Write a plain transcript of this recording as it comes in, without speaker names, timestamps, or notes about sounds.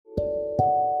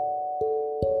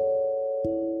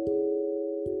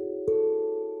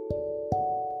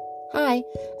Hi,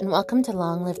 and welcome to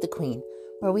Long Live the Queen,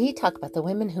 where we talk about the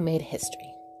women who made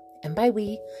history. And by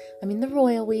we, I mean the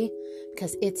royal we,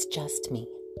 because it's just me.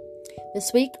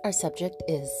 This week, our subject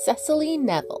is Cecily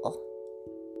Neville.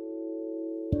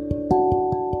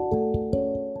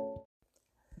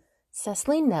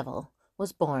 Cecily Neville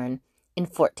was born in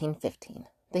 1415,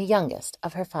 the youngest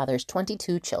of her father's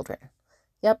 22 children.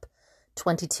 Yep,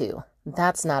 22.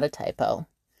 That's not a typo.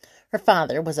 Her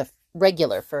father was a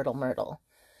regular fertile myrtle.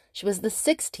 She was the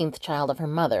 16th child of her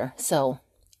mother, so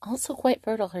also quite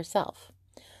fertile herself.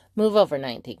 Move over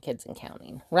 19 kids and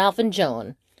counting. Ralph and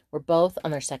Joan were both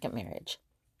on their second marriage.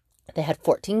 They had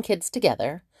 14 kids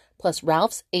together, plus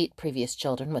Ralph's 8 previous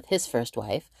children with his first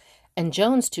wife, and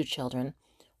Joan's 2 children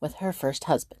with her first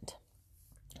husband.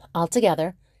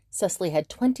 Altogether, Cecily had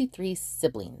 23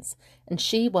 siblings, and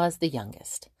she was the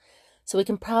youngest. So we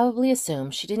can probably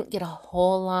assume she didn't get a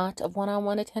whole lot of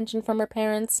one-on-one attention from her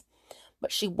parents,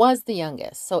 but she was the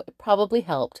youngest, so it probably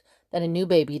helped that a new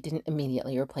baby didn't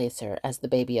immediately replace her as the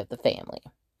baby of the family.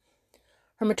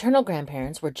 Her maternal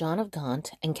grandparents were John of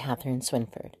Gaunt and Catherine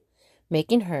Swynford,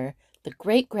 making her the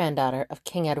great-granddaughter of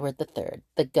King Edward III,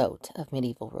 the goat of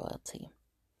medieval royalty.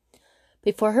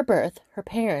 Before her birth, her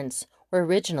parents were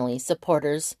originally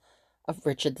supporters of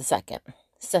Richard II.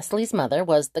 Cecily's mother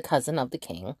was the cousin of the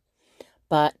king,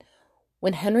 but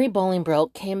when Henry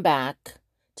Bolingbroke came back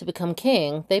to become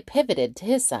king, they pivoted to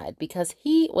his side because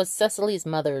he was Cecily's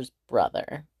mother's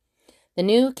brother. The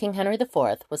new King Henry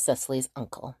IV was Cecily's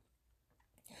uncle.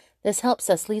 This helped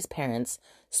Cecily's parents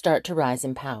start to rise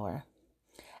in power,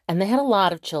 and they had a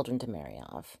lot of children to marry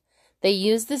off. They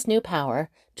used this new power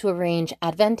to arrange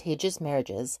advantageous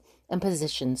marriages and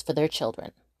positions for their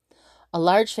children. A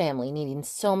large family needing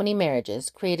so many marriages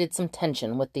created some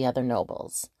tension with the other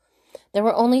nobles. There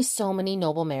were only so many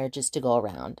noble marriages to go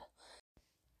around.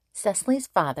 Cecily's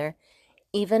father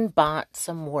even bought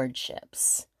some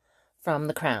wardships from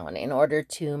the crown in order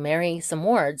to marry some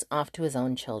wards off to his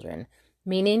own children,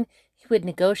 meaning he would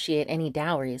negotiate any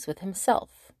dowries with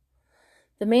himself.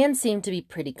 The man seemed to be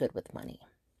pretty good with money.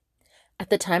 At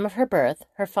the time of her birth,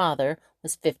 her father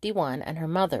was 51 and her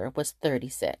mother was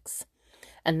 36,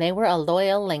 and they were a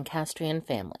loyal Lancastrian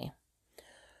family.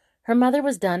 Her mother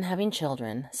was done having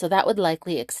children, so that would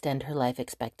likely extend her life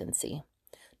expectancy.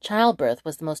 Childbirth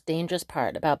was the most dangerous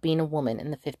part about being a woman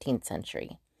in the 15th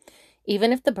century.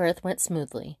 Even if the birth went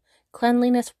smoothly,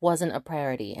 cleanliness wasn't a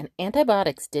priority and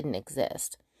antibiotics didn't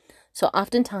exist. So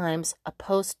oftentimes, a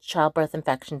post-childbirth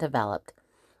infection developed,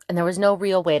 and there was no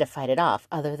real way to fight it off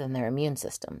other than their immune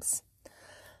systems.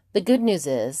 The good news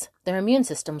is, their immune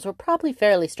systems were probably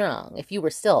fairly strong if you were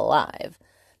still alive.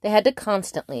 They had to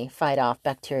constantly fight off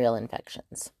bacterial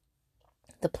infections.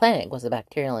 The plague was a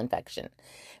bacterial infection.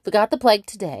 If we got the plague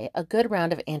today, a good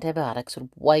round of antibiotics would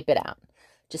wipe it out.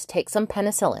 Just take some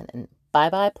penicillin and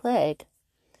bye-bye plague.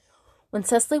 When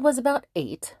Cecily was about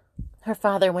 8, her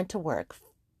father went to work,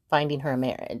 finding her a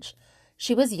marriage.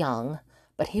 She was young,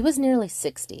 but he was nearly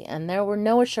 60, and there were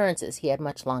no assurances he had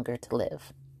much longer to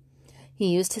live. He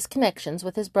used his connections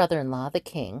with his brother-in-law, the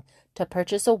king, to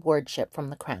purchase a wardship from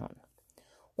the crown.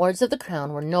 Wards of the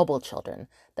crown were noble children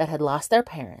that had lost their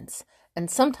parents and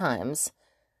sometimes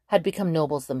had become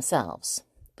nobles themselves.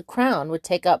 The crown would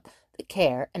take up the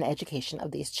care and education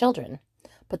of these children,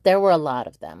 but there were a lot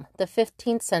of them. The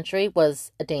 15th century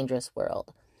was a dangerous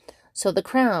world, so the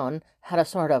crown had a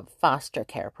sort of foster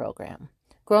care program.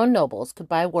 Grown nobles could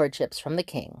buy wardships from the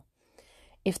king.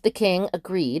 If the king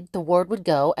agreed, the ward would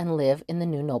go and live in the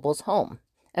new noble's home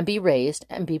and be raised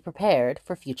and be prepared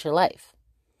for future life.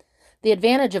 The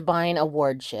advantage of buying a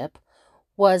wardship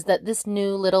was that this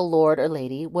new little lord or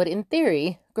lady would, in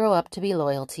theory, grow up to be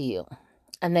loyal to you,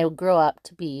 and they would grow up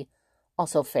to be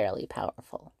also fairly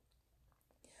powerful.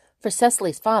 For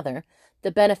Cecily's father,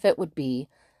 the benefit would be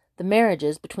the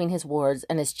marriages between his wards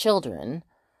and his children,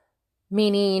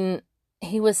 meaning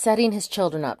he was setting his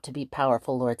children up to be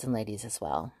powerful lords and ladies as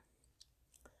well.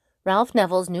 Ralph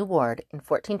Neville's new ward in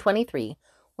 1423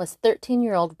 was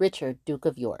 13-year-old Richard, Duke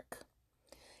of York.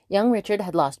 Young Richard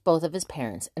had lost both of his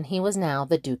parents, and he was now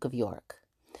the Duke of York.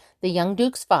 The young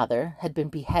Duke's father had been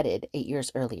beheaded 8 years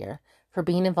earlier for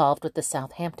being involved with the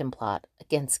Southampton plot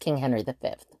against King Henry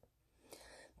V.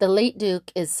 The late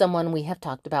Duke is someone we have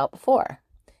talked about before.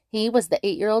 He was the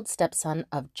 8-year-old stepson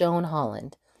of Joan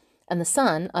Holland and the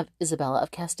son of Isabella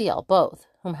of Castile, both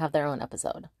whom have their own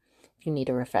episode, if you need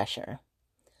a refresher.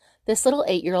 This little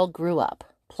 8-year-old grew up,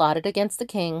 plotted against the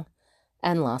king,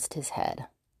 and lost his head.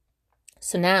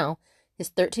 So now,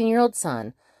 his 13-year-old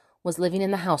son was living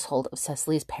in the household of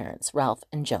Cecily's parents, Ralph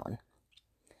and Joan.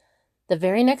 The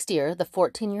very next year, the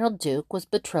 14-year-old Duke was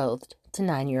betrothed to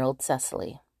 9-year-old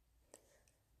Cecily.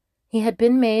 He had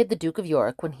been made the Duke of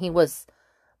York when he was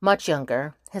much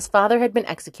younger. His father had been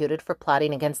executed for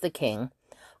plotting against the king,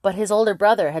 but his older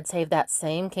brother had saved that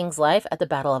same king's life at the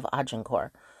Battle of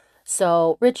Agincourt.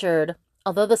 So Richard,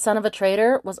 although the son of a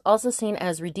traitor, was also seen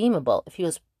as redeemable if he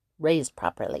was raised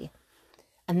properly.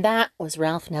 And that was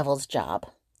Ralph Neville's job,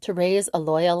 to raise a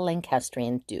loyal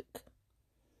Lancastrian duke.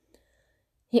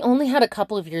 He only had a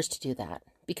couple of years to do that,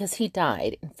 because he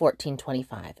died in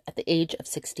 1425 at the age of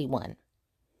 61.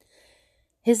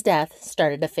 His death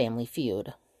started a family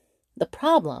feud. The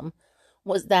problem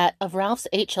was that of Ralph's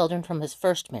 8 children from his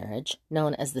first marriage,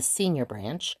 known as the senior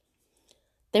branch,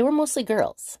 they were mostly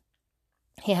girls.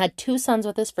 He had 2 sons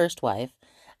with his first wife,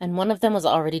 and one of them was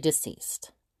already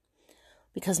deceased.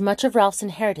 Because much of Ralph's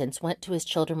inheritance went to his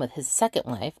children with his second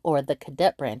wife, or the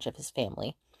cadet branch of his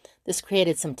family, this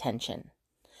created some tension.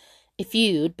 A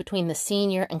feud between the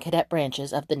senior and cadet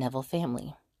branches of the Neville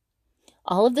family.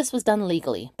 All of this was done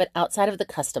legally, but outside of the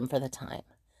custom for the time.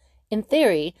 In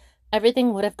theory,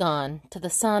 everything would have gone to the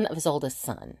son of his oldest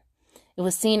son. It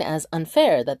was seen as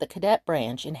unfair that the cadet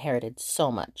branch inherited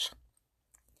so much.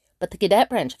 But the cadet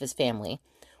branch of his family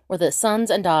were the sons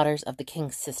and daughters of the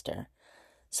king's sister,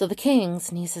 so the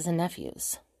king's nieces and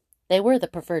nephews. They were the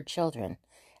preferred children,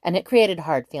 and it created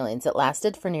hard feelings that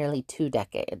lasted for nearly 2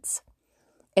 decades.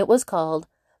 It was called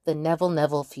the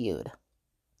Neville-Neville feud.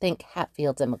 Think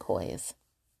Hatfields and McCoys.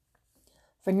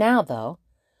 For now, though,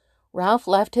 Ralph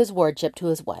left his wardship to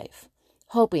his wife,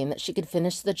 hoping that she could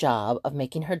finish the job of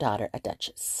making her daughter a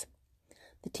duchess.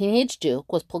 The teenage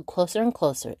duke was pulled closer and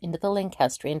closer into the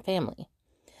Lancastrian family.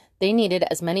 They needed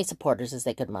as many supporters as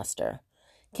they could muster.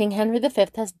 King Henry V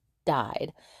had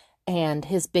died, and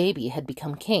his baby had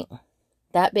become king.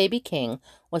 That baby king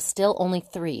was still only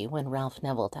 3 when Ralph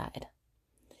Neville died.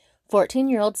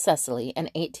 14-year-old Cecily and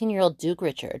 18-year-old Duke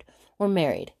Richard were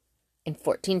married in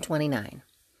 1429.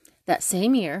 That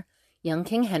same year, young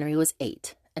King Henry was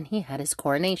 8, and he had his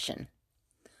coronation.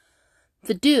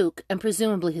 The Duke, and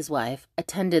presumably his wife,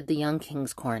 attended the young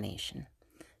king's coronation.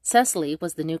 Cecily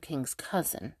was the new king's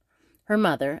cousin. Her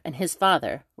mother and his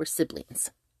father were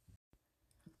siblings.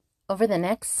 Over the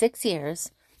next 6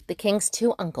 years, the king's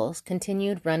 2 uncles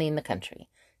continued running the country.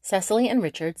 Cecily and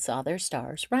Richard saw their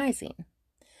stars rising.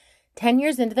 10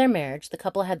 years into their marriage, the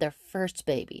couple had their first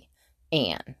baby,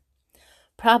 Anne,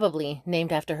 probably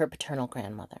named after her paternal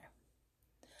grandmother.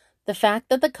 The fact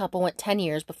that the couple went 10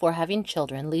 years before having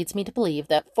children leads me to believe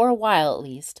that, for a while at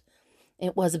least,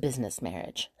 it was a business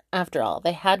marriage. After all,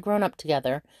 they had grown up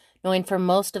together, knowing for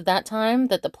most of that time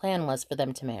that the plan was for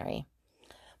them to marry.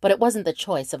 But it wasn't the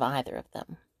choice of either of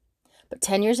them. But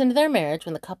 10 years into their marriage,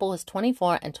 when the couple was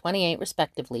 24 and 28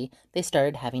 respectively, they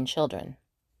started having children.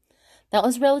 That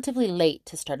was relatively late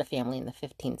to start a family in the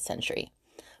 15th century,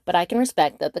 but I can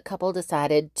respect that the couple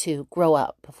decided to grow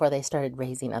up before they started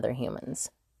raising other humans.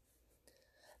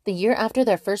 The year after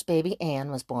their first baby,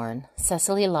 Anne, was born,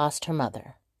 Cecily lost her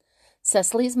mother.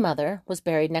 Cecily's mother was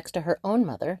buried next to her own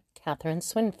mother, Catherine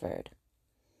Swynford.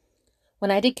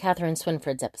 When I did Catherine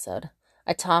Swynford's episode,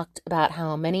 I talked about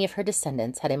how many of her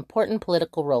descendants had important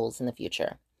political roles in the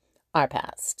future, our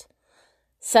past.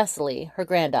 Cecily, her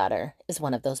granddaughter, is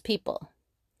one of those people.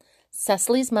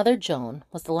 Cecily's mother, Joan,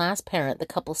 was the last parent the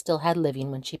couple still had living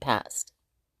when she passed.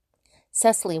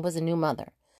 Cecily was a new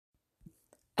mother.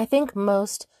 I think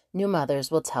most new mothers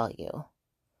will tell you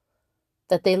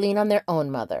that they lean on their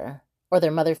own mother or their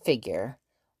mother figure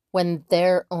when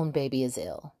their own baby is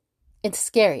ill. It's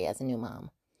scary as a new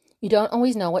mom. You don't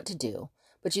always know what to do,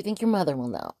 but you think your mother will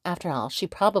know. After all, she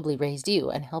probably raised you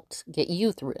and helped get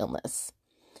you through illness.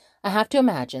 I have to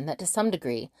imagine that to some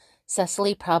degree,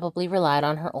 Cecily probably relied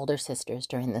on her older sisters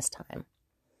during this time.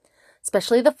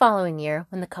 Especially the following year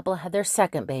when the couple had their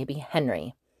second baby,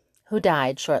 Henry, who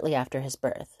died shortly after his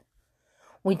birth.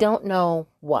 We don't know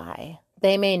why.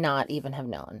 They may not even have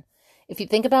known. If you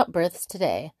think about births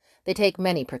today, they take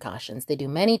many precautions. They do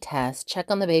many tests, check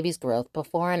on the baby's growth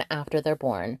before and after they're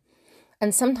born.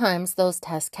 And sometimes those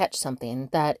tests catch something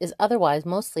that is otherwise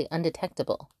mostly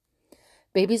undetectable.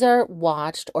 Babies are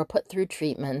watched or put through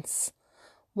treatments.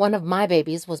 One of my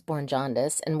babies was born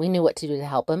jaundice, and we knew what to do to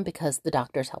help him because the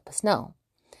doctors help us know.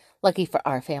 Lucky for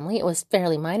our family, it was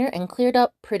fairly minor and cleared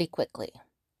up pretty quickly.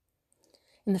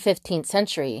 In the 15th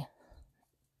century,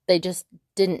 they just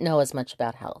didn't know as much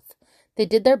about health. They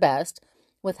did their best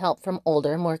with help from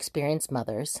older, more experienced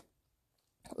mothers.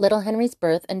 Little Henry's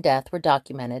birth and death were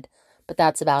documented, but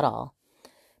that's about all.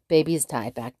 Babies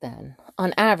died back then.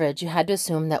 On average, you had to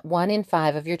assume that 1 in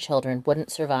 5 of your children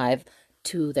wouldn't survive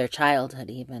to their childhood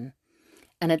even.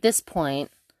 And at this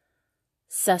point,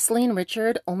 Cecily and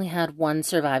Richard only had 1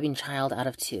 surviving child out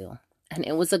of 2, and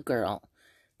it was a girl.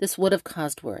 This would have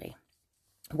caused worry.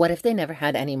 What if they never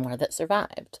had any more that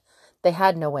survived? They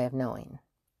had no way of knowing.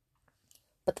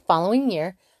 But the following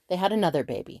year, they had another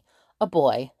baby, a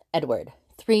boy, Edward,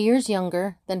 3 years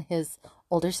younger than his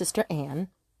older sister Anne.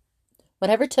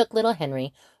 Whatever took little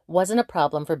Henry wasn't a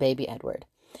problem for baby Edward.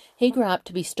 He grew up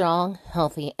to be strong,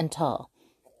 healthy, and tall.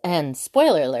 And,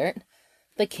 spoiler alert,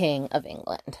 the King of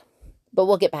England. But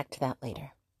we'll get back to that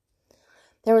later.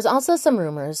 There was also some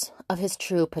rumors of his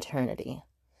true paternity.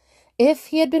 If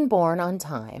he had been born on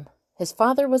time, his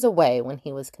father was away when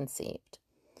he was conceived.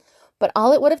 But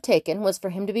all it would have taken was for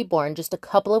him to be born just a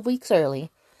couple of weeks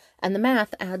early, and the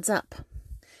math adds up.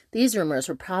 These rumors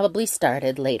were probably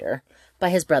started later by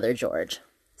his brother George.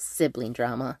 Sibling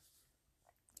drama.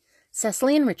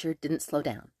 Cecily and Richard didn't slow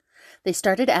down. They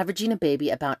started averaging a baby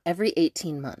about every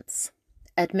 18 months.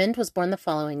 Edmund was born the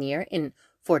following year in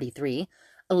 43,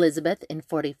 Elizabeth in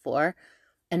 44,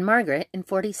 and Margaret in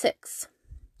 46.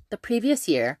 The previous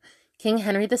year, King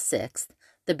Henry VI,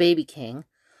 the baby king,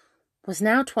 was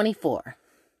now 24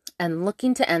 and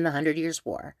looking to end the 100 Years'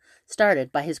 War,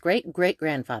 started by his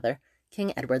great-great-grandfather,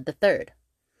 King Edward III.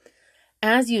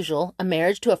 As usual, a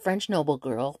marriage to a French noble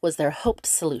girl was their hoped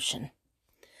solution.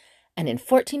 And in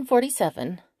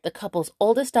 1447, the couple's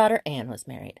oldest daughter Anne was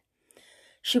married.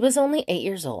 She was only 8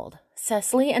 years old.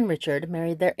 Cecily and Richard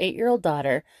married their 8-year-old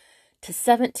daughter to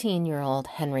 17-year-old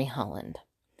Henry Holland.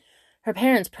 Her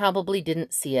parents probably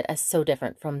didn't see it as so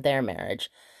different from their marriage,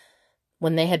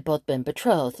 when they had both been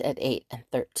betrothed at 8 and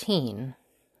 13.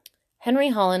 Henry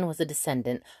Holland was a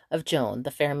descendant of Joan,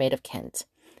 the Fair Maid of Kent,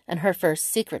 and her first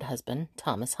secret husband,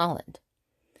 Thomas Holland.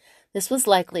 This was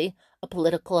likely a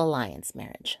political alliance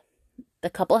marriage.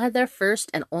 The couple had their first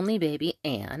and only baby,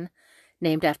 Anne,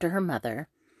 named after her mother,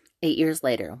 8 years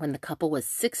later, when the couple was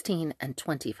 16 and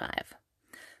 25.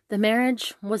 The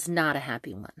marriage was not a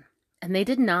happy one, and they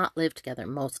did not live together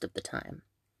most of the time.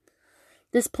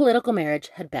 This political marriage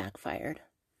had backfired.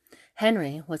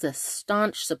 Henry was a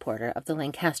staunch supporter of the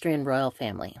Lancastrian royal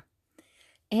family.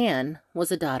 Anne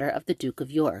was a daughter of the Duke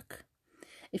of York.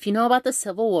 If you know about the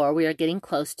Civil War we are getting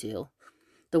close to,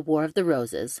 the War of the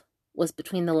Roses was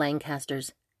between the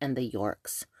Lancasters and the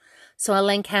Yorks. So a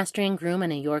Lancastrian groom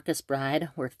and a Yorkist bride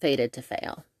were fated to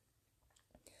fail.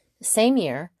 The same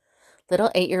year, little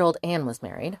 8-year-old Anne was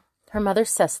married. Her mother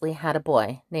Cecily had a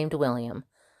boy named William,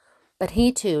 but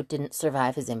he too didn't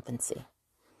survive his infancy.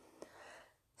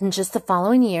 In just the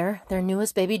following year, their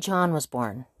newest baby John was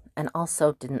born and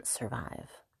also didn't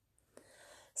survive.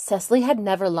 Cecily had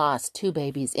never lost 2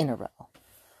 babies in a row.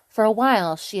 For a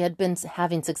while, she had been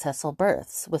having successful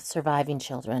births with surviving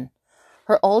children.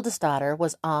 Her oldest daughter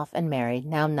was off and married,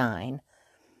 now 9.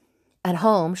 At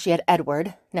home, she had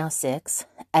Edward, now 6,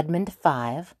 Edmund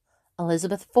 5,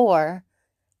 Elizabeth 4,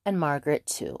 and Margaret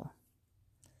 2.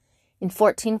 In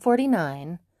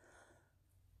 1449,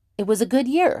 it was a good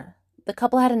year. The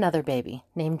couple had another baby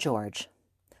named George,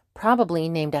 probably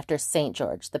named after St.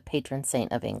 George, the patron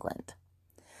saint of England.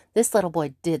 This little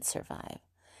boy did survive.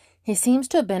 He seems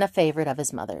to have been a favorite of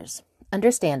his mother's.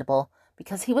 Understandable,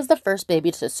 because he was the first baby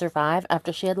to survive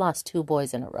after she had lost 2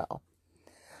 boys in a row.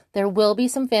 There will be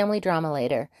some family drama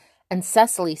later, and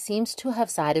Cecily seems to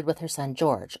have sided with her son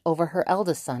George over her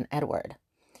eldest son Edward.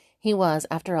 He was,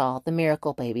 after all, the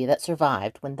miracle baby that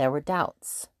survived when there were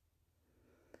doubts.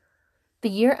 The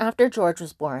year after George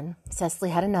was born, Cecily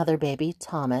had another baby,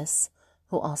 Thomas,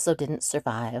 who also didn't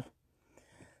survive.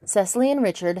 Cecily and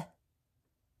Richard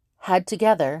had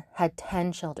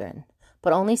 10 children,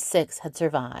 but only 6 had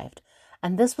survived,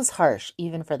 and this was harsh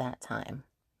even for that time.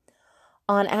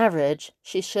 On average,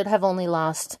 she should have only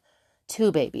lost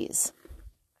 2 babies,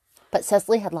 but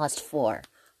Cecily had lost 4,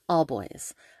 all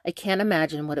boys. I can't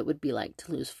imagine what it would be like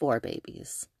to lose 4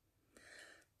 babies.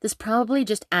 This probably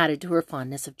just added to her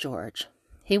fondness of George.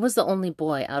 He was the only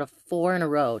boy out of 4 in a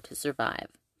row to survive.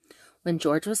 When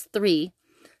George was 3,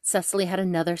 Cecily had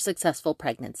another successful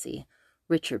pregnancy.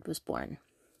 Richard was born.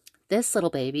 This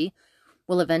little baby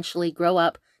will eventually grow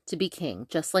up to be king,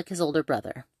 just like his older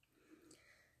brother.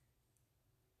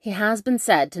 He has been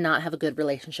said to not have a good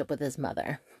relationship with his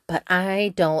mother, but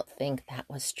I don't think that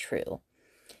was true.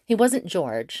 He wasn't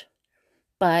George,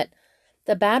 but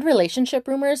the bad relationship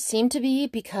rumors seem to be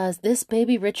because this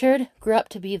baby Richard grew up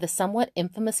to be the somewhat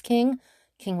infamous king,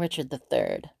 King Richard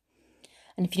III.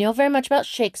 And if you know very much about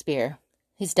Shakespeare,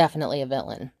 he's definitely a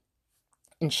villain.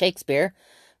 In Shakespeare,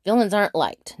 villains aren't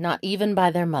liked, not even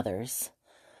by their mothers.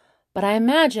 But I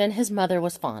imagine his mother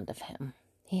was fond of him.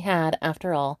 He had,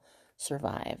 after all,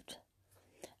 survived.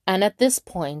 And at this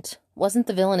point, wasn't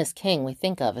the villainous king we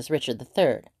think of as Richard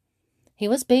III. He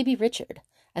was baby Richard,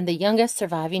 and the youngest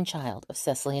surviving child of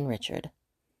Cecily and Richard.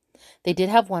 They did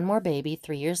have one more baby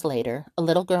 3 years later, a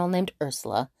little girl named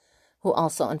Ursula, who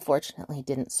also unfortunately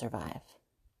didn't survive.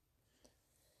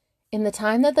 In the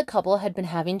time that the couple had been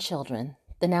having children,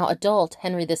 the now adult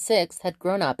Henry VI had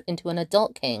grown up into an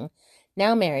adult king,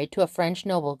 now married to a French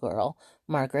noble girl,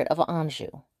 Margaret of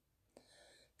Anjou.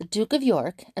 The Duke of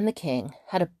York and the king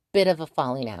had a bit of a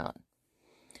falling out.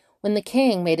 When the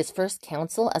king made his first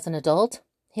council as an adult,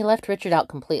 he left Richard out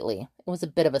completely. It was a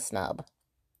bit of a snub.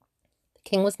 The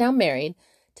king was now married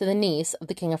to the niece of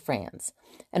the King of France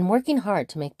and working hard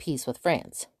to make peace with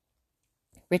France.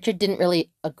 Richard didn't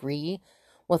really agree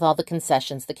with all the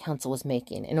concessions the council was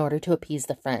making in order to appease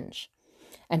the French,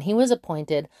 and he was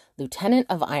appointed Lieutenant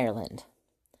of Ireland.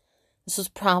 This was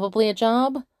probably a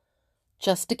job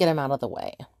just to get him out of the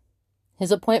way.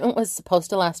 His appointment was supposed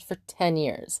to last for 10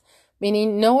 years,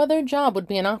 meaning no other job would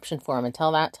be an option for him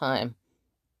until that time.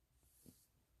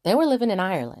 They were living in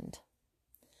Ireland.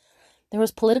 There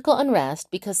was political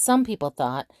unrest because some people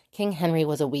thought King Henry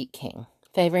was a weak king,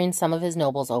 favoring some of his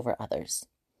nobles over others.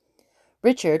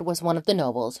 Richard was one of the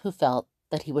nobles who felt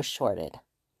that he was shorted.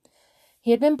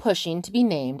 He had been pushing to be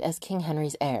named as King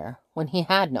Henry's heir when he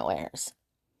had no heirs.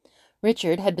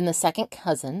 Richard had been the second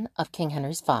cousin of King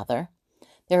Henry's father.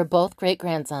 They were both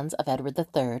great-grandsons of Edward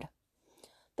III.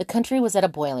 The country was at a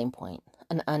boiling point,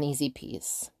 an uneasy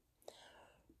peace.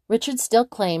 Richard still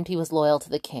claimed he was loyal to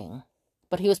the king,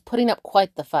 but he was putting up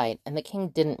quite the fight, and the king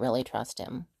didn't really trust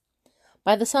him.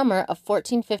 By the summer of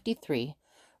 1453,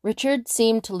 Richard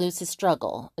seemed to lose his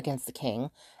struggle against the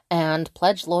king and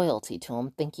pledged loyalty to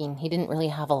him, thinking he didn't really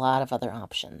have a lot of other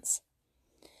options.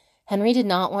 Henry did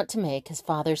not want to make his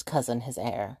father's cousin his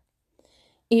heir.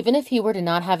 Even if he were to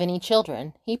not have any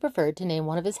children, he preferred to name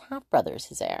one of his half-brothers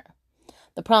his heir.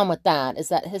 The problem with that is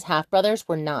that his half-brothers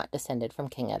were not descended from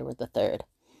King Edward III.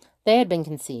 They had been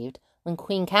conceived when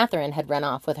Queen Catherine had run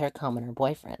off with her commoner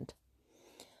boyfriend.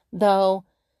 Though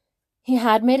he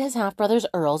had made his half-brothers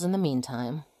earls in the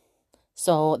meantime,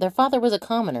 so their father was a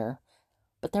commoner,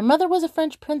 but their mother was a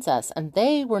French princess, and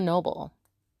they were noble.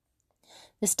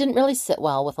 This didn't really sit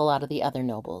well with a lot of the other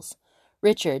nobles.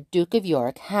 Richard, Duke of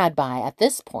York, had at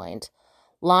this point,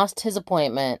 lost his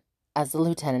appointment as the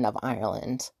Lieutenant of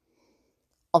Ireland.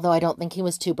 Although I don't think he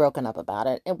was too broken up about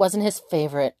it. It wasn't his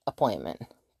favorite appointment,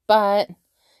 but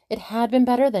it had been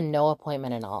better than no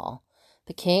appointment at all.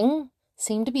 The king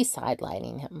seemed to be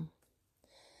sidelining him.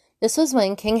 This was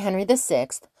when King Henry VI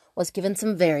was given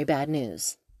some very bad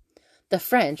news. The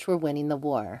French were winning the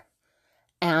war,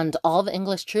 and all the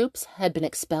English troops had been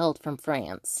expelled from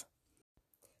France.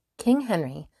 King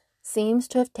Henry seems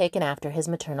to have taken after his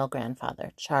maternal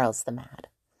grandfather, Charles the Mad.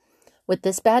 With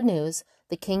this bad news,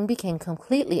 the king became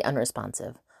completely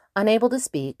unresponsive, unable to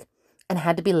speak, and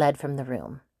had to be led from the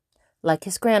room. Like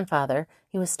his grandfather,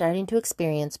 he was starting to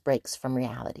experience breaks from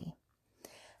reality.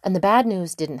 And the bad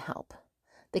news didn't help.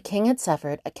 The king had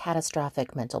suffered a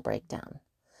catastrophic mental breakdown.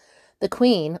 The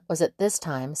queen was at this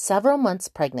time several months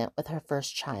pregnant with her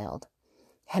first child.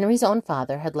 Henry's own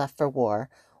father had left for war,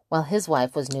 while his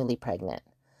wife was newly pregnant.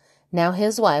 Now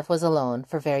his wife was alone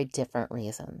for very different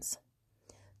reasons.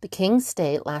 The king's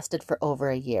state lasted for over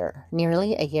a year,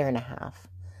 nearly a year and a half.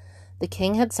 The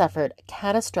king had suffered a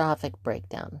catastrophic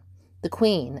breakdown. The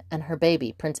queen and her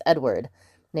baby, Prince Edward,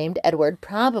 named Edward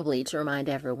probably to remind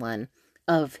everyone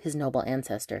of his noble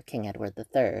ancestor, King Edward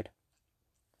III.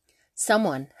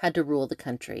 Someone had to rule the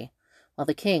country, while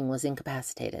the king was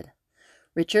incapacitated.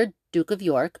 Richard, Duke of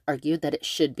York, argued that it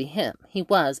should be him. He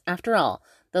was, after all,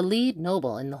 the lead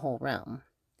noble in the whole realm.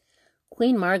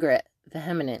 Queen Margaret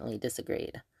vehemently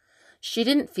disagreed. She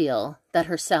didn't feel that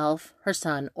herself, her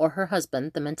son, or her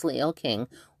husband, the mentally ill king,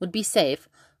 would be safe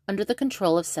under the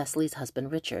control of Cecily's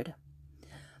husband, Richard.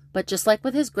 But just like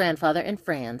with his grandfather in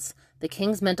France, the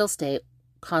king's mental state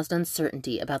caused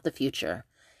uncertainty about the future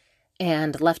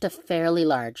and left a fairly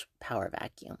large power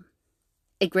vacuum.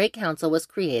 A great council was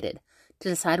created to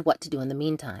decide what to do in the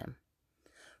meantime.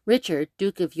 Richard,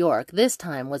 Duke of York, this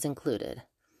time was included.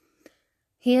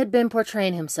 He had been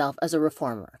portraying himself as a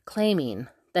reformer, claiming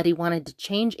that he wanted to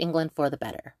change England for the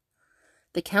better.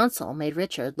 The council made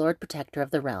Richard Lord Protector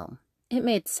of the realm. It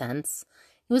made sense.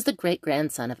 He was the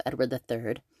great-grandson of Edward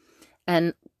III,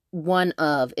 and one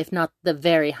of, if not the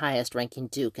very highest-ranking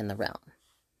duke in the realm.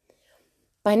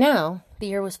 By now, the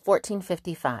year was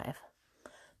 1455.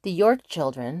 The York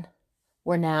children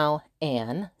were now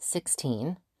Anne,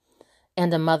 16,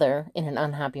 and a mother in an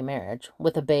unhappy marriage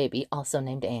with a baby also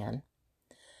named Anne.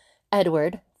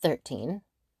 Edward, 13,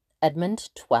 Edmund,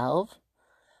 12,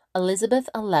 Elizabeth,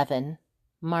 11,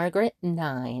 Margaret,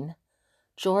 9,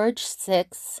 George,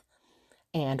 6,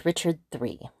 and Richard,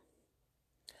 3.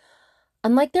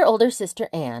 Unlike their older sister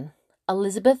Anne,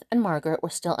 Elizabeth and Margaret were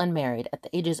still unmarried at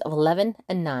the ages of 11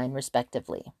 and 9,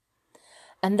 respectively.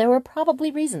 And there were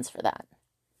probably reasons for that.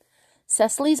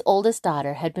 Cecily's oldest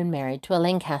daughter had been married to a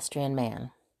Lancastrian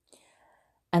man,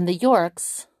 and the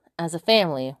Yorks, as a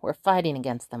family, were fighting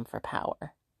against them for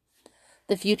power.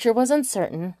 The future was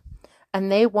uncertain,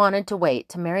 and they wanted to wait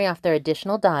to marry off their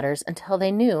additional daughters until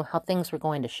they knew how things were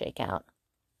going to shake out.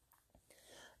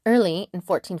 Early in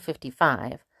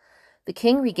 1455, the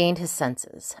king regained his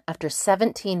senses after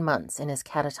 17 months in his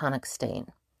catatonic state.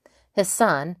 His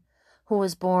son, who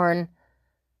was born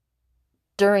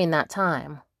during that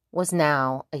time, was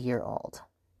now a year old.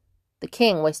 The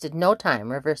king wasted no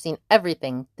time reversing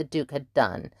everything the duke had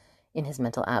done in his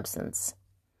mental absence.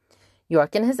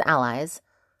 York and his allies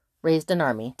raised an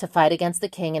army to fight against the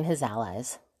king and his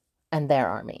allies and their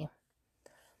army.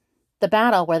 The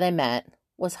battle where they met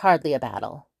was hardly a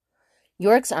battle.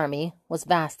 York's army was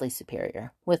vastly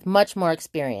superior, with much more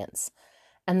experience,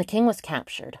 and the king was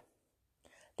captured.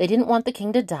 They didn't want the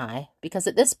king to die because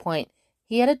at this point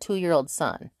he had a 2-year-old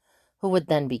son who would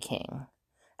then be king,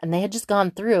 and they had just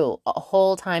gone through a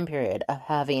whole time period of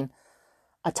having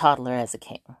a toddler as a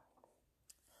king.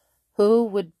 Who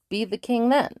would be the king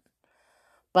then?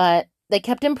 But they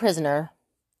kept him prisoner,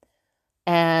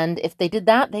 and if they did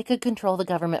that, they could control the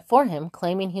government for him,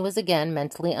 claiming he was again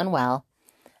mentally unwell.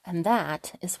 And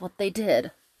that is what they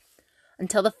did,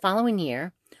 until the following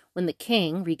year, when the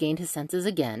king regained his senses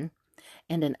again,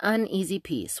 and an uneasy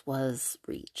peace was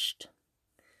reached.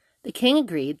 The king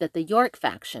agreed that the York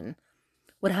faction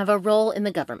would have a role in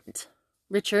the government.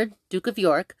 Richard, Duke of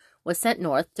York, was sent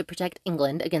north to protect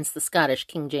England against the Scottish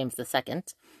King James II,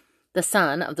 the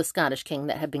son of the Scottish king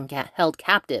that had been held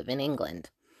captive in England.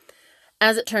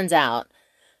 As it turns out,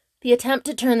 the attempt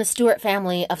to turn the Stuart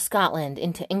family of Scotland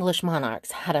into English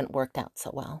monarchs hadn't worked out so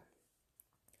well.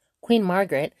 Queen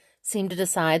Margaret seemed to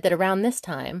decide that around this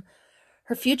time,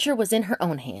 her future was in her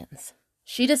own hands.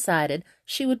 She decided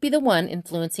she would be the one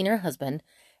influencing her husband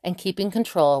and keeping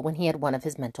control when he had one of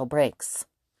his mental breaks.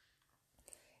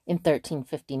 In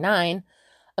 1359,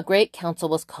 a great council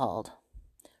was called.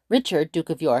 Richard,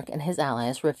 Duke of York, and his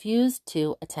allies refused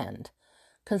to attend,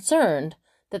 concerned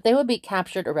that they would be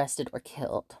captured, arrested, or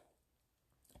killed.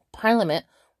 Parliament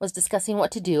was discussing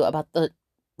what to do about the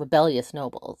rebellious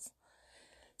nobles.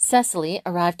 Cecily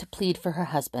arrived to plead for her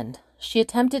husband. She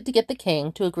attempted to get the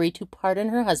king to agree to pardon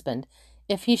her husband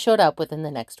if he showed up within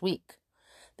the next week.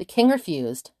 The king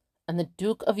refused, and the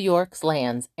Duke of York's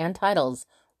lands and titles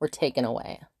were taken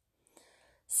away.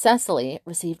 Cecily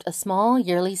received a small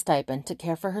yearly stipend to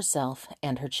care for herself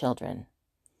and her children,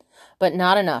 but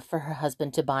not enough for her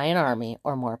husband to buy an army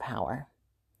or more power.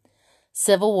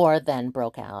 Civil war then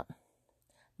broke out.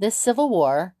 This civil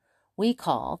war we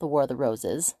call the War of the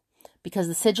Roses, because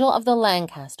the sigil of the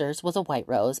Lancasters was a white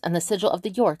rose and the sigil of the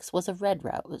Yorks was a red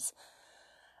rose.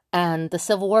 And the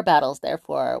Civil War battles,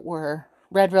 therefore, were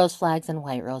red rose flags and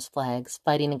white rose flags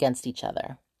fighting against each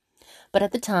other. But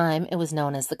at the time, it was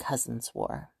known as the Cousins'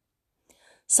 War.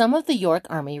 Some of the York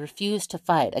army refused to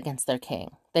fight against their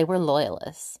king. They were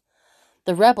loyalists.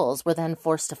 The rebels were then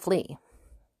forced to flee.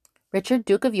 Richard,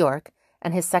 Duke of York,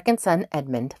 and his second son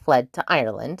Edmund fled to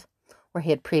Ireland, where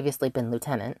he had previously been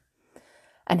lieutenant,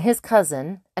 and his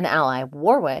cousin and ally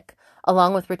Warwick,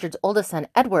 along with Richard's oldest son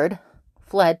Edward,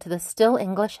 fled to the still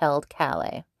English-held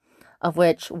Calais, of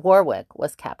which Warwick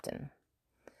was captain.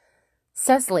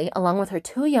 Cecily, along with her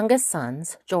 2 youngest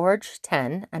sons, George,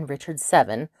 10, and Richard,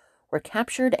 7, were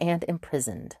captured and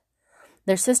imprisoned.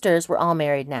 Their sisters were all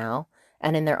married now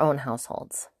and in their own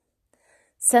households.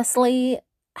 Cecily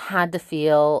had to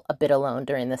feel a bit alone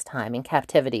during this time in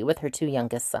captivity with her 2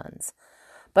 youngest sons,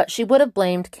 but she would have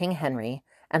blamed King Henry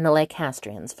and the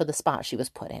Lancastrians for the spot she was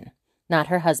put in, not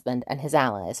her husband and his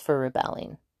allies for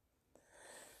rebelling.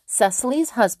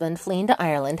 Cecily's husband fleeing to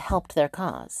Ireland helped their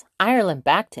cause. Ireland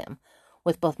backed him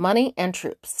with both money and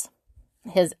troops.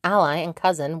 His ally and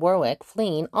cousin Warwick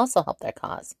fleeing also helped their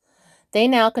cause. They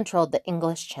now controlled the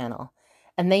English Channel,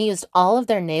 and they used all of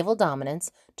their naval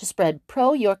dominance to spread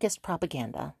pro-Yorkist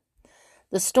propaganda.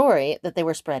 The story that they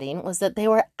were spreading was that they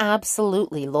were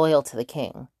absolutely loyal to the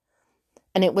king,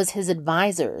 and it was his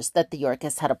advisors that the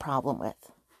Yorkists had a problem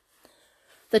with.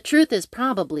 The truth is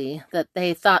probably that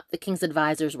they thought the king's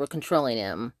advisors were controlling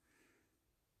him,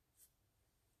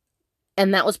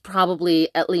 and that was probably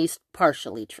at least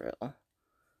partially true.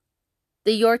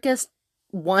 The Yorkists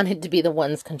wanted to be the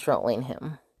ones controlling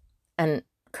him, and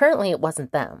currently it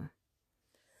wasn't them.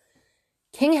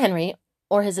 King Henry,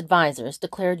 or his advisors,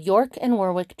 declared York and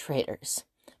Warwick traitors,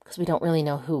 because we don't really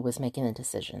know who was making the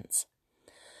decisions.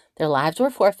 Their lives were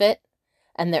forfeit,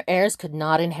 and their heirs could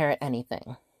not inherit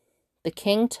anything. The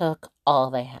king took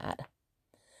all they had.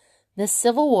 This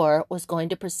civil war was going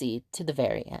to proceed to the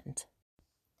very end.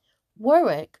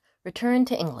 Warwick returned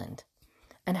to England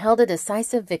and held a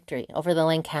decisive victory over the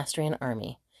Lancastrian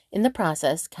army, in the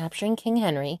process capturing King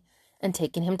Henry and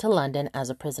taking him to London as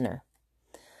a prisoner.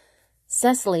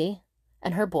 Cecily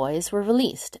and her boys were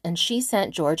released, and she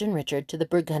sent George and Richard to the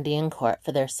Burgundian court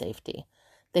for their safety.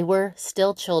 They were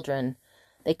still children.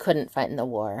 They couldn't fight in the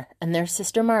war, and their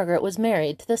sister Margaret was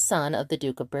married to the son of the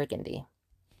Duke of Burgundy.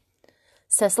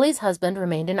 Cecily's husband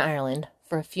remained in Ireland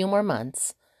for a few more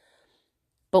months,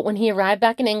 but when he arrived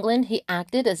back in England, he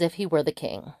acted as if he were the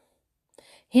king.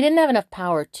 He didn't have enough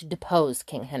power to depose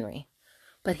King Henry,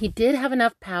 but he did have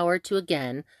enough power to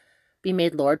again be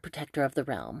made Lord Protector of the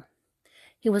realm.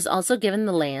 He was also given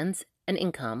the lands and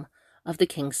income of the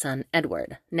king's son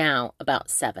Edward, now about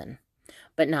 7,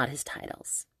 but not his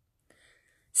titles.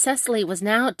 Cecily was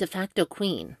now de facto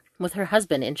queen, with her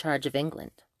husband in charge of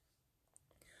England.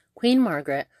 Queen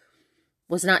Margaret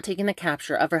was not taking the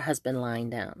capture of her husband lying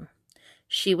down.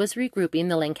 She was regrouping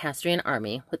the Lancastrian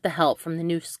army with the help from the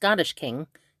new Scottish king,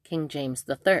 King James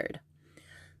III.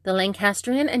 The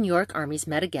Lancastrian and York armies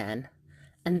met again,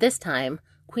 and this time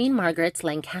Queen Margaret's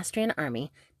Lancastrian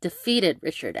army defeated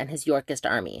Richard and his Yorkist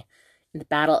army in the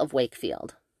Battle of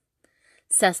Wakefield.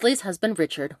 Cecily's husband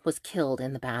Richard was killed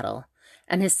in the battle,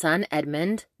 and his son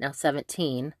Edmund, now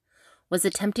 17, was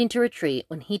attempting to retreat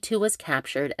when he too was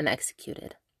captured and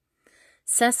executed.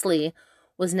 Cecily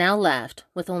was now left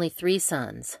with only 3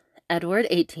 sons, Edward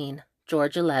 18,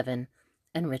 George 11,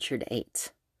 and Richard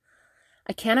 8.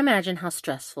 I can't imagine how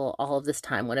stressful all of this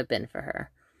time would have been for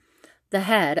her. The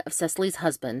head of Cecily's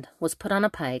husband was put on a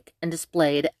pike and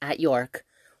displayed at York,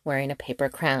 wearing a paper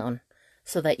crown,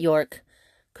 so that York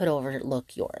could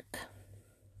overlook York.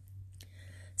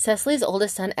 Cecily's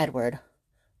oldest son, Edward,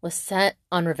 was set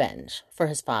on revenge for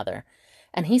his father,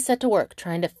 and he set to work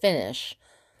trying to finish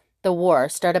the war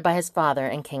started by his father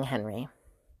and King Henry.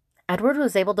 Edward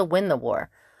was able to win the war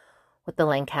with the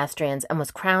Lancastrians and was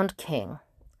crowned king.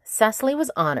 Cecily was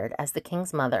honored as the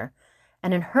king's mother,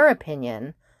 and in her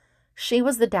opinion, she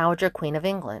was the Dowager Queen of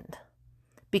England,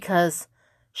 because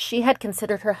she had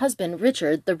considered her husband,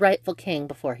 Richard, the rightful king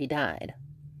before he died.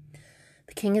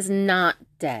 The king is not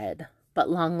dead, but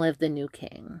long live the new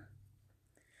king.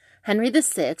 Henry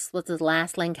VI was the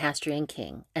last Lancastrian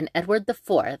king, and Edward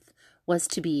IV was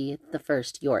to be the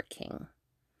first York king.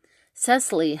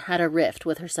 Cecily had a rift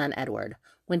with her son Edward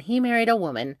when he married a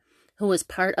woman who was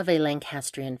part of a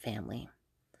Lancastrian family.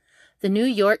 The new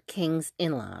York king's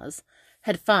in-laws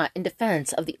had fought in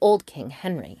defense of the old King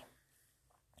Henry,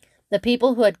 the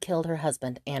people who had killed her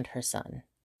husband and her son.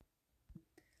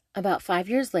 About 5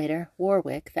 years later,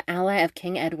 Warwick, the ally of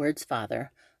King Edward's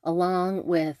father, along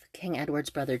with King Edward's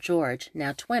brother George,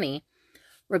 now 20,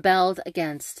 rebelled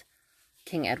against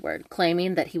King Edward,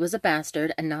 claiming that he was a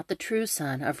bastard and not the true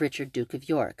son of Richard, Duke of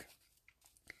York.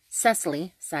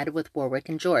 Cecily sided with Warwick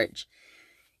and George,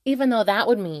 even though that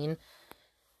would mean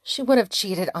she would have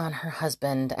cheated on her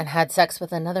husband and had sex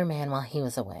with another man while he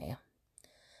was away.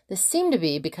 This seemed to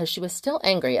be because she was still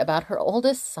angry about her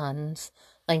oldest son's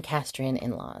Lancastrian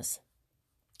in-laws.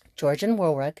 George and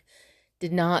Warwick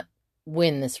did not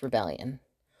win this rebellion.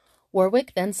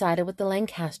 Warwick then sided with the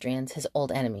Lancastrians, his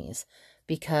old enemies,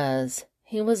 because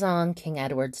he was on King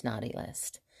Edward's naughty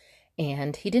list,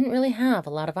 and he didn't really have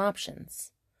a lot of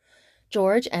options.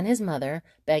 George and his mother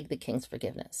begged the king's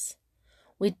forgiveness.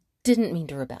 "We didn't mean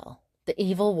to rebel. The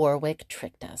evil Warwick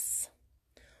tricked us."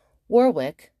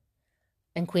 Warwick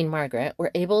and Queen Margaret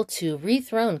were able to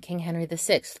rethrone King Henry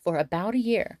VI for about a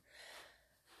year.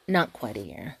 Not quite a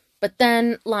year, but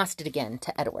then lost it again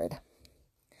to Edward.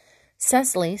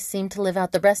 Cecily seemed to live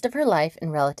out the rest of her life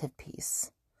in relative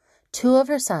peace. 2 of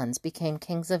her sons became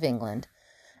kings of England,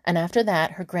 and after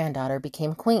that her granddaughter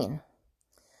became queen.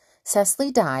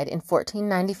 Cecily died in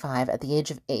 1495 at the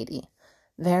age of 80,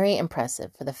 very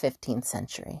impressive for the 15th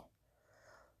century.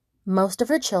 Most of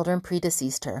her children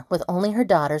predeceased her, with only her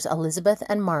daughters Elizabeth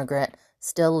and Margaret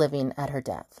still living at her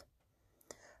death.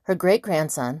 Her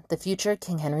great-grandson, the future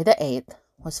King Henry VIII,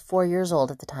 was 4 years old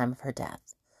at the time of her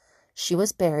death. She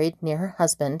was buried near her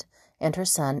husband and her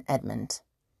son Edmund.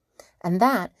 And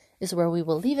that is where we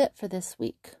will leave it for this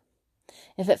week.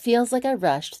 If it feels like I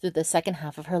rushed through the second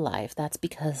half of her life, that's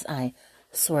because I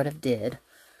sort of did.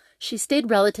 She stayed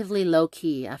relatively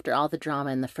low-key after all the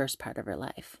drama in the first part of her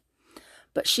life.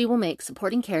 But she will make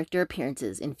supporting character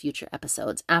appearances in future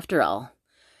episodes. After all,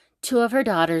 2 of her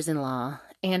daughters-in-law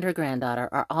and her granddaughter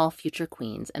are all future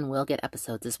queens and will get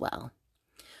episodes as well.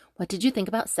 What did you think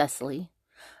about Cecily?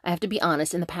 I have to be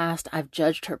honest, in the past, I've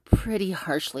judged her pretty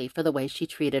harshly for the way she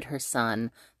treated her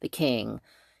son, the king,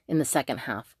 in the second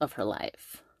half of her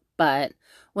life. But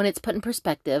when it's put in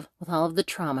perspective with all of the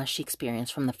trauma she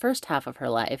experienced from the first half of her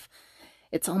life,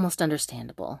 it's almost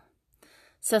understandable.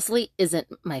 Cecily isn't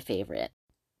my favorite,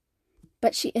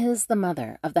 but she is the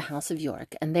mother of the House of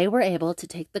York, and they were able to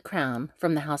take the crown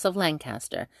from the House of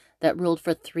Lancaster that ruled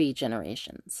for 3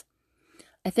 generations.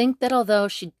 I think that although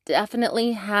she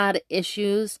definitely had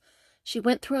issues, she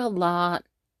went through a lot,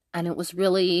 and it was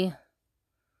really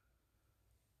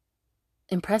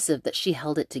impressive that she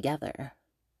held it together.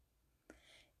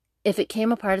 If it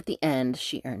came apart at the end,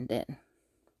 she earned it.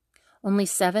 Only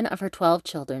 7 of her 12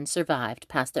 children survived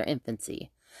past their infancy,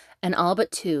 and all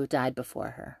but 2 died before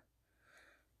her.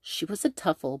 She was a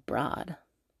tough old broad.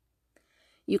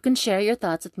 You can share your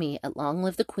thoughts with me at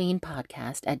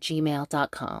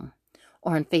longlivethequeenpodcast@gmail.com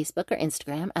or on Facebook or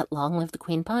Instagram at Long Live the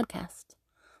Queen Podcast.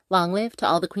 Long live to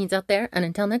all the queens out there, and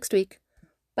until next week,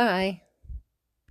 bye.